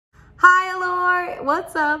Hi, Allure.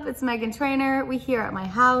 What's up? It's Meghan Trainor. We here at my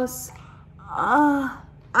house.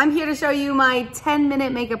 I'm here to show you my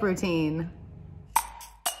 10-minute makeup routine.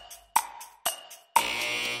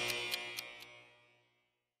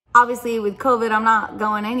 Obviously, with COVID, I'm not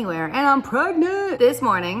going anywhere, and I'm pregnant. This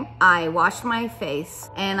morning, I washed my face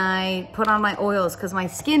and I put on my oils because my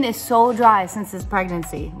skin is so dry since this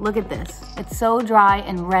pregnancy. Look at this. It's so dry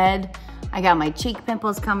and red. I got my cheek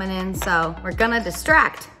pimples coming in, so we're gonna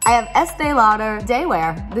distract. I have Estee Lauder Day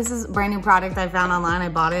Wear. This is a brand new product I found online. I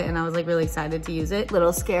bought it and I was like really excited to use it.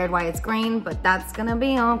 Little scared why it's green, but that's gonna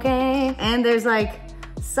be okay. And there's like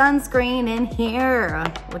sunscreen in here,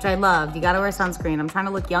 which I love. You gotta wear sunscreen. I'm trying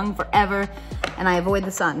to look young forever and I avoid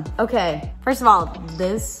the sun. Okay, first of all,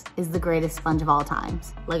 this is the greatest sponge of all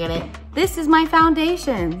times. Look at it. This is my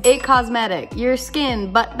foundation. It Cosmetic, your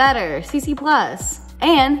skin, but better, CC+.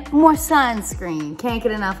 And more sunscreen. Can't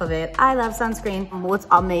get enough of it. I love sunscreen. What's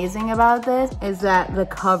amazing about this is that the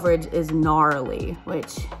coverage is gnarly,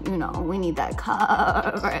 which, you know, we need that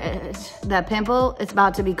coverage. That pimple, it's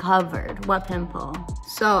about to be covered. What pimple?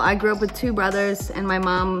 So I grew up with two brothers and my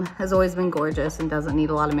mom has always been gorgeous and doesn't need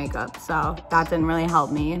a lot of makeup. So that didn't really help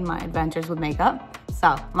me in my adventures with makeup.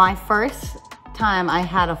 So my first time I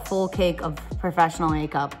had a full cake of professional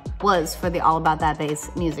makeup was for the All About That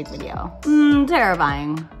Bass music video.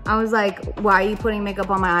 Terrifying. I was like, why are you putting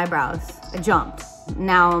makeup on my eyebrows? I jumped.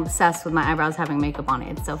 Now I'm obsessed with my eyebrows having makeup on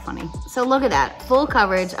it. It's so funny. So look at that, full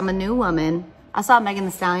coverage. I'm a new woman. I saw Megan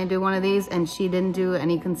Thee Stallion do one of these and she didn't do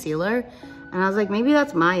any concealer. And I was like, maybe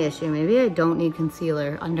that's my issue. Maybe I don't need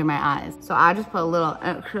concealer under my eyes. So I just put a little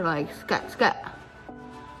extra like scat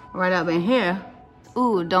right up in here.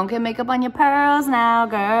 Ooh, don't get makeup on your pearls now,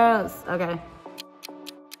 girls. Okay.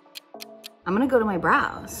 I'm gonna go to my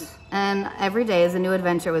brows. And every day is a new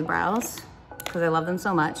adventure with brows because I love them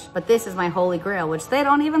so much. But this is my holy grail, which they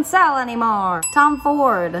don't even sell anymore. Tom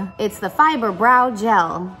Ford. It's the Fiber Brow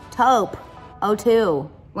Gel, Taupe 02.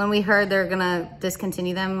 When we heard they're gonna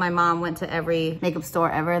discontinue them, my mom went to every makeup store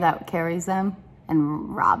ever that carries them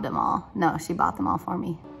and robbed them all. No, she bought them all for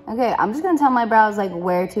me. Okay, I'm just gonna tell my brows like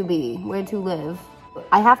where to be, where to live.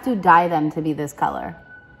 I have to dye them to be this color.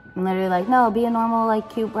 I'm literally like, no, be a normal, like,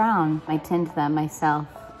 cute brown. I tint them myself.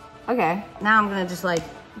 Okay, now I'm gonna just like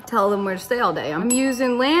tell them where to stay all day. I'm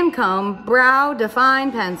using Lancome Brow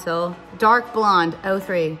Define Pencil, Dark Blonde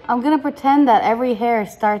 03. I'm gonna pretend that every hair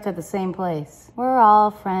starts at the same place. We're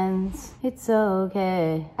all friends, it's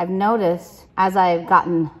okay. I've noticed as I've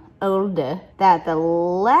gotten older that the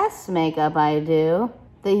less makeup I do,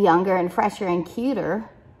 the younger and fresher and cuter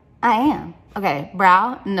I am. Okay,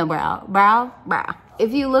 brow, no brow, brow, brow.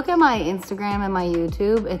 If you look at my Instagram and my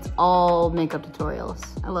YouTube, it's all makeup tutorials.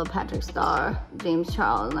 I love Patrick Starr, James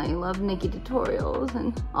Charles, and I love Nikki tutorials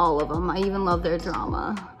and all of them. I even love their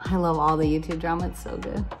drama. I love all the YouTube drama, it's so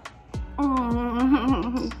good.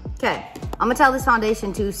 Okay, I'm gonna tell this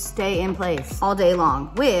foundation to stay in place all day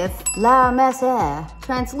long with La Mercier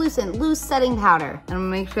Translucent Loose Setting Powder. And I'm gonna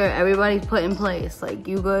make sure everybody's put in place. Like,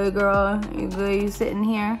 you good, girl? You good, you sitting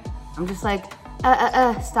here? I'm just like,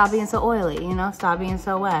 stop being so oily, you know? Stop being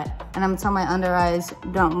so wet. And I'm gonna tell my under eyes,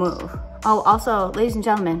 don't move. Oh, also, ladies and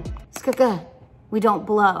gentlemen, we don't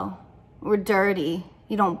blow. We're dirty.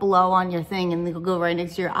 You don't blow on your thing and it'll go right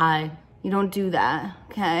next to your eye. You don't do that,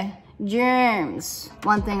 okay? Germs.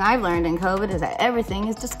 One thing I've learned in COVID is that everything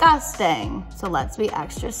is disgusting. So let's be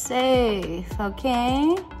extra safe,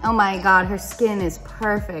 okay? Oh my God, her skin is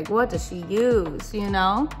perfect. What does she use, you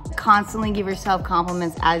know? Constantly give yourself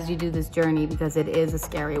compliments as you do this journey because it is a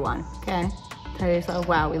scary one, okay? Tell yourself,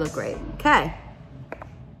 wow, we look great, okay?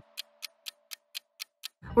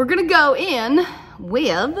 We're gonna go in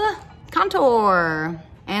with contour.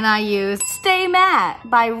 And I use Stay Matte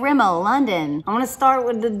by Rimmel London. I'm gonna start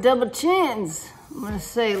with the double chins. I'm gonna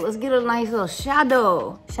say, let's get a nice little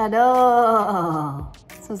shadow. Shadow.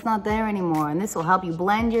 So it's not there anymore. And this will help you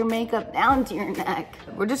blend your makeup down to your neck.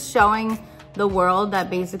 We're just showing the world that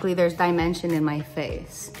basically there's dimension in my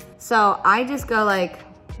face. So I just go like,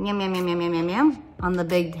 yum, yum, yum, yum, yum, yum, yum, on the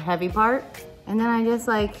big heavy part. And then I just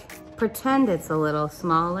like pretend it's a little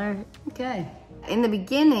smaller. Okay. In the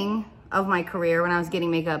beginning of my career, when I was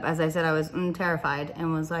getting makeup, as I said, I was terrified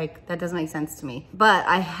and was like, that doesn't make sense to me. But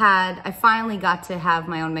I finally got to have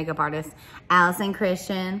my own makeup artist, Allison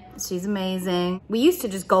Christian. She's amazing. We used to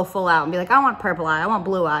just go full out and be like, I want purple eye, I want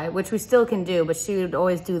blue eye, which we still can do, but she would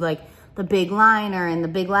always do like the big liner and the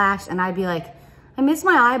big lash, and I'd be like, I miss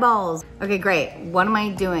my eyeballs. Okay, great. What am I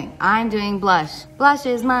doing? I'm doing blush. Blush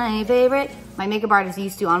is my favorite. My makeup artist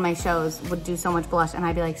used to, on my shows, would do so much blush, and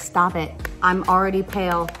I'd be like, stop it. I'm already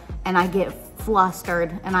pale, and I get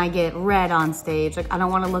flustered and I get red on stage. Like, I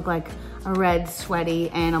don't want to look like a red, sweaty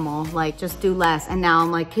animal. Like, just do less. And now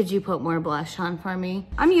I'm like, could you put more blush on for me?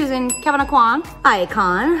 I'm using Kevin Aquan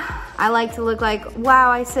Icon. I like to look like, wow,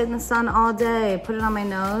 I sit in the sun all day. Put it on my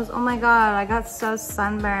nose. Oh my God, I got so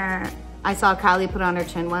sunburned. I saw Kylie put it on her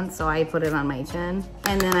chin once, so I put it on my chin.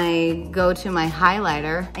 And then I go to my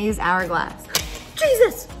highlighter. I use Hourglass.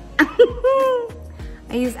 Jesus! I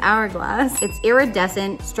use Hourglass. It's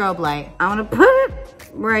iridescent strobe light. I'm gonna put it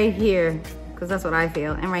right here, because that's what I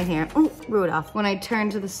feel. And right here. Ooh, Rudolph. When I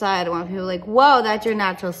turn to the side, I want people like, whoa, that's your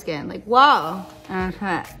natural skin. Like, whoa.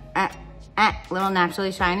 Little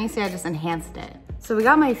naturally shiny. See, I just enhanced it. So we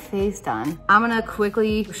got my face done. I'm gonna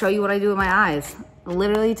quickly show you what I do with my eyes.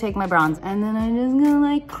 Literally take my bronze, and then I'm just gonna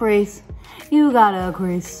like crease. You gotta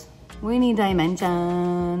crease. We need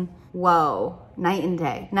dimension. Whoa, night and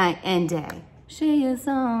day, night and day. She is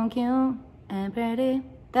so cute and pretty.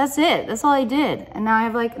 That's it, that's all I did. And now I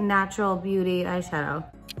have like natural beauty eyeshadow.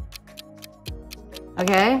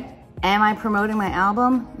 Okay, am I promoting my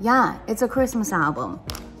album? Yeah, it's a Christmas album.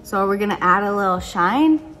 So we're gonna add a little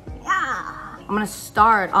shine. Yeah. I'm gonna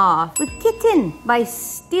start off with Kitten by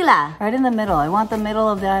Stila. Right in the middle. I want the middle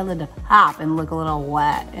of the eyelid to pop and look a little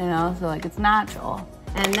wet, you know, so like it's natural.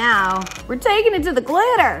 And now we're taking it to the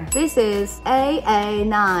glitter. This is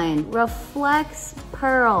AA9 Reflex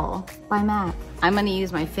Pearl by MAC. I'm gonna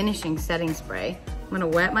use my finishing setting spray. I'm gonna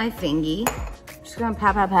wet my fingy. Just gonna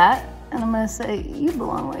pat, pat, pat. And I'm gonna say, you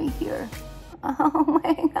belong right here. Oh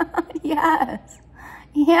my God, yes.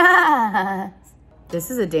 Yes. This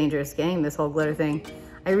is a dangerous game, this whole glitter thing.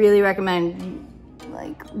 I really recommend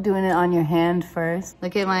like doing it on your hand first.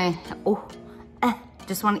 Look at my,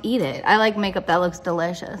 just want to eat it. I like makeup that looks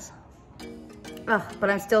delicious. Ugh, but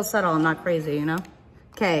I'm still subtle, I'm not crazy, you know?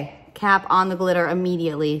 Okay, cap on the glitter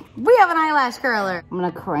immediately. We have an eyelash curler. I'm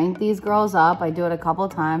gonna crank these girls up. I do it a couple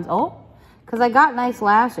times. Oh, because I got nice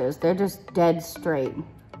lashes. They're just dead straight.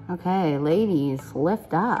 Okay, ladies,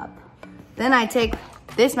 lift up. Then I take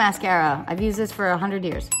this mascara. I've used this for 100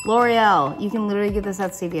 years. L'Oreal. You can literally get this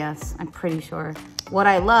at CVS, I'm pretty sure. What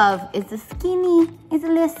I love is the skinny, it's a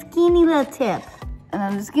little skinny little tip. And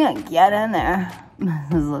I'm just gonna get in there.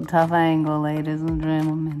 This is a tough angle, ladies and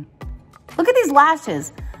gentlemen. Look at these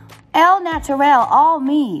lashes. El Natural, all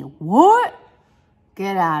me. What?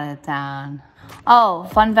 Get out of town. Oh,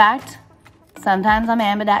 fun fact. Sometimes I'm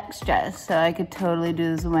ambidextrous, so I could totally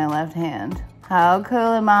do this with my left hand. How cool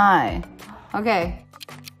am I? Okay.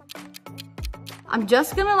 I'm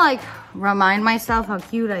just gonna like remind myself how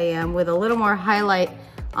cute I am with a little more highlight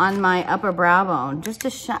on my upper brow bone. Just to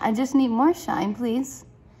shine, I just need more shine, please.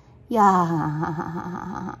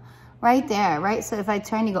 Yeah, right there, right? So if I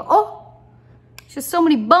turn, you go, oh, she's just so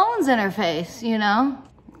many bones in her face, you know?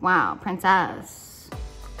 Wow, princess.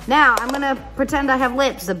 Now I'm gonna pretend I have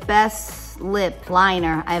lips. The best lip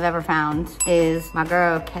liner I've ever found is my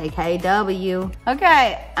girl KKW.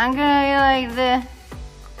 Okay, I'm gonna be like this.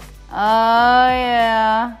 Oh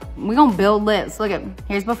yeah. We're gonna build lips. Look at,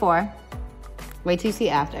 here's before. Wait till you see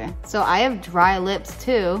after. So I have dry lips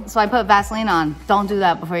too. So I put Vaseline on. Don't do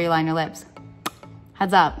that before you line your lips.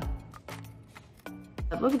 Heads up.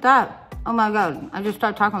 Look at that. Oh my God. I just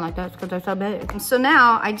started talking like that because they're so big. So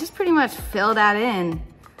now I just pretty much fill that in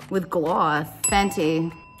with gloss.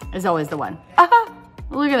 Fenty is always the one.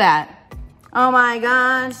 Look at that. Oh my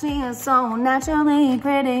God, she is so naturally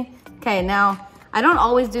pretty. Okay, now I don't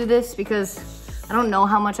always do this because I don't know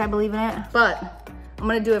how much I believe in it, but I'm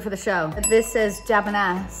gonna do it for the show. This says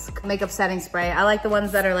Japanese makeup setting spray. I like the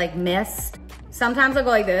ones that are like mist. Sometimes I'll go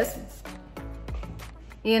like this,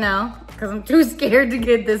 you know, because I'm too scared to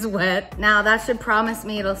get this wet. Now that should promise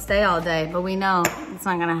me it'll stay all day, but we know it's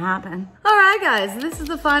not gonna happen. All right guys, this is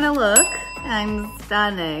the final look. I'm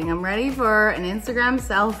stunning. I'm ready for an Instagram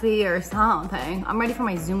selfie or something. I'm ready for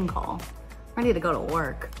my Zoom call. I'm ready to go to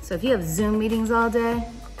work. So if you have Zoom meetings all day,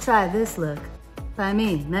 try this look by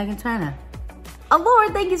me, Meghan Trainor. Allure,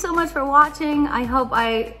 thank you so much for watching. I hope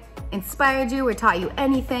I inspired you or taught you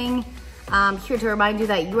anything. I'm here to remind you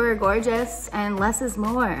that you are gorgeous and less is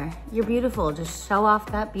more. You're beautiful, just show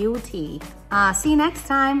off that beauty. See you next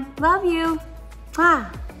time, love you.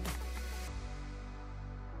 Mwah.